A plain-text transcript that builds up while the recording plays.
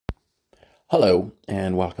Hello,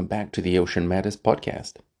 and welcome back to the Ocean Matters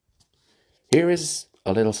podcast. Here is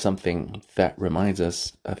a little something that reminds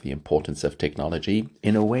us of the importance of technology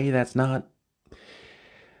in a way that's not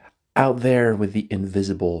out there with the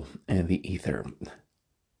invisible and the ether.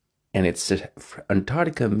 And it's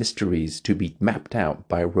Antarctica mysteries to be mapped out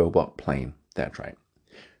by a robot plane. That's right.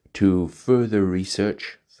 To further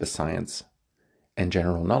research the science and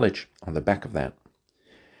general knowledge on the back of that,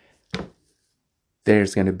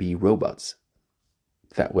 there's going to be robots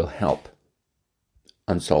that will help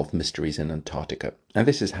unsolved mysteries in Antarctica. And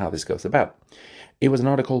this is how this goes about. It was an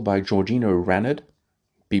article by Georgina Ranad,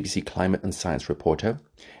 BBC Climate and Science reporter,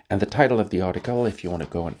 and the title of the article, if you want to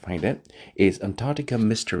go and find it, is Antarctica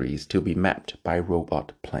Mysteries to be Mapped by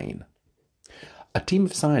Robot Plane. A team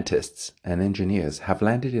of scientists and engineers have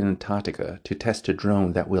landed in Antarctica to test a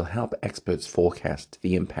drone that will help experts forecast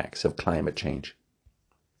the impacts of climate change.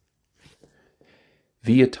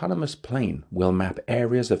 The autonomous plane will map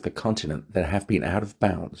areas of the continent that have been out of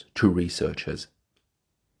bounds to researchers.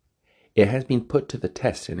 It has been put to the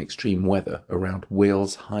test in extreme weather around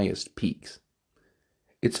Wales' highest peaks.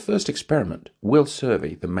 Its first experiment will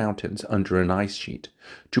survey the mountains under an ice sheet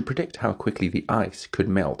to predict how quickly the ice could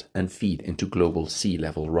melt and feed into global sea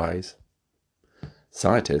level rise.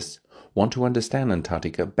 Scientists want to understand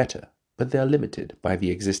Antarctica better, but they are limited by the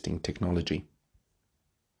existing technology.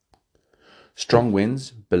 Strong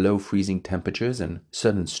winds, below freezing temperatures, and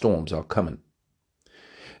sudden storms are common.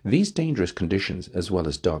 These dangerous conditions, as well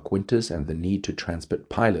as dark winters and the need to transport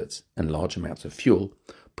pilots and large amounts of fuel,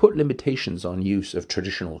 put limitations on use of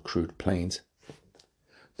traditional crewed planes.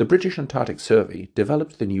 The British Antarctic Survey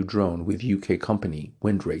developed the new drone with UK company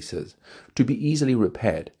Wind Racers to be easily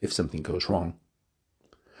repaired if something goes wrong.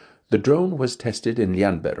 The drone was tested in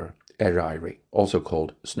Llanber, Eryri, also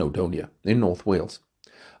called Snowdonia, in North Wales,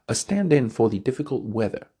 a stand-in for the difficult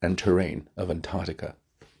weather and terrain of Antarctica.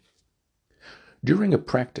 During a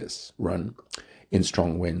practice run in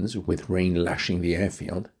strong winds with rain lashing the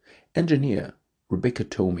airfield, engineer Rebecca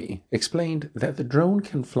Tomey explained that the drone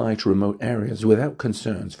can fly to remote areas without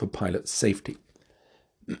concerns for pilots' safety.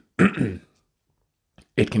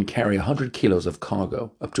 It can carry 100 kilos of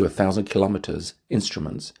cargo, up to 1,000 kilometers.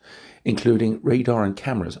 Instruments, including radar and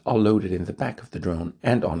cameras, are loaded in the back of the drone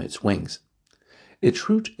and on its wings. Its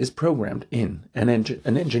route is programmed in, and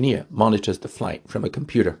an engineer monitors the flight from a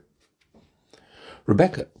computer.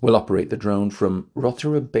 Rebecca will operate the drone from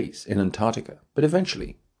Rothera Base in Antarctica, but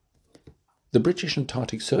eventually, the British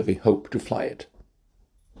Antarctic Survey hope to fly it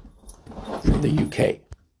from the UK.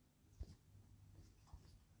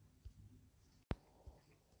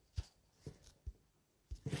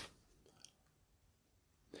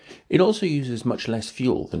 It also uses much less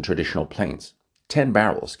fuel than traditional planes. 10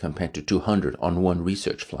 barrels compared to 200 on one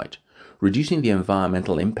research flight, reducing the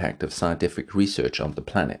environmental impact of scientific research on the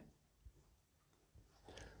planet.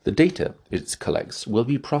 The data it collects will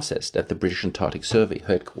be processed at the British Antarctic Survey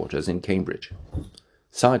headquarters in Cambridge.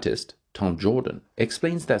 Scientist Tom Jordan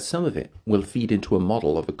explains that some of it will feed into a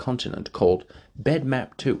model of a continent called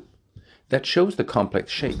BedMap 2 that shows the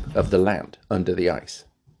complex shape of the land under the ice.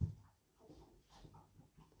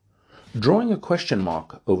 Drawing a question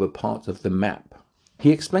mark over parts of the map, he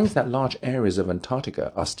explains that large areas of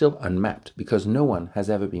Antarctica are still unmapped because no one has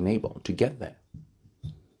ever been able to get there.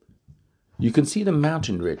 You can see the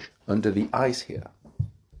mountain ridge under the ice here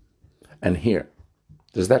and here.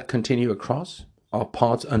 Does that continue across? Are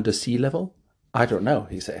parts under sea level? I don't know,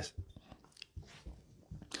 he says.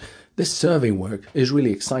 This survey work is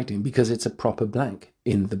really exciting because it's a proper blank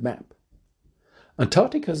in the map.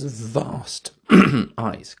 Antarctica's vast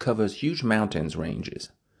ice covers huge mountains ranges,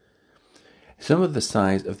 some of the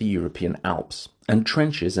size of the European Alps, and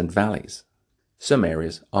trenches and valleys. Some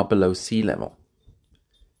areas are below sea level.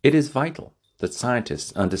 It is vital that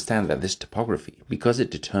scientists understand that this topography because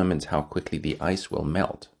it determines how quickly the ice will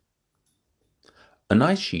melt. An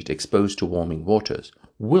ice sheet exposed to warming waters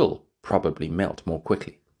will probably melt more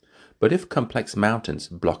quickly, but if complex mountains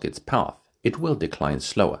block its path, it will decline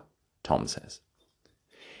slower, Tom says.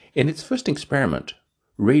 In its first experiment,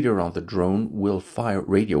 radar on the drone will fire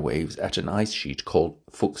radio waves at an ice sheet called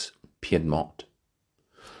Fuchs Piedmont.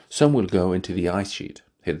 Some will go into the ice sheet,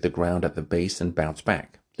 hit the ground at the base and bounce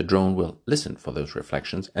back. The drone will listen for those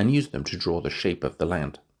reflections and use them to draw the shape of the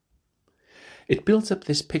land. It builds up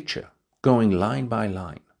this picture, going line by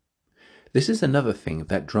line. This is another thing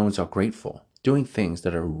that drones are great for, doing things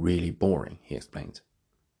that are really boring, he explains.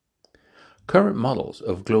 Current models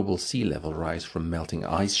of global sea level rise from melting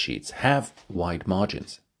ice sheets have wide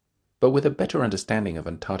margins, but with a better understanding of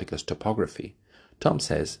Antarctica's topography, Tom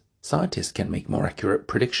says scientists can make more accurate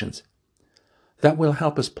predictions. That will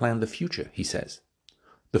help us plan the future, he says.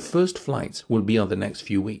 The first flights will be on the next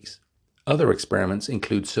few weeks. Other experiments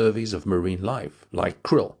include surveys of marine life, like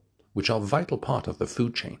krill, which are a vital part of the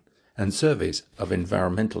food chain, and surveys of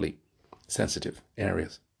environmentally sensitive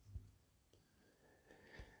areas.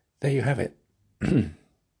 There you have it.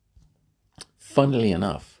 Funnily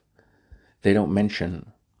enough, they don't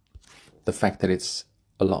mention the fact that it's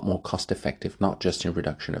a lot more cost effective, not just in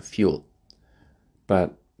reduction of fuel.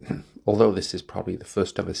 But although this is probably the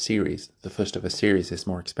first of a series is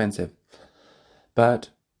more expensive. But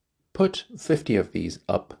put 50 of these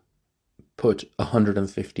up, put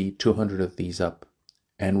 150, 200 of these up,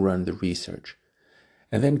 and run the research.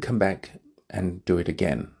 And then come back and do it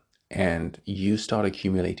again. And you start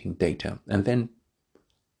accumulating data. And then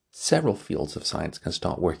several fields of science can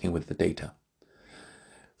start working with the data.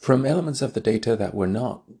 From elements of the data that were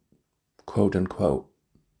not, quote unquote,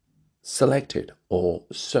 selected or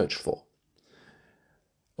searched for,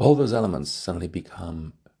 all those elements suddenly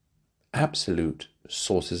become absolute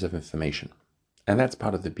sources of information. And that's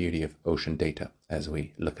part of the beauty of ocean data as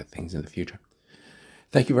we look at things in the future.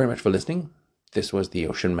 Thank you very much for listening. This was the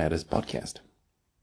Ocean Matters podcast.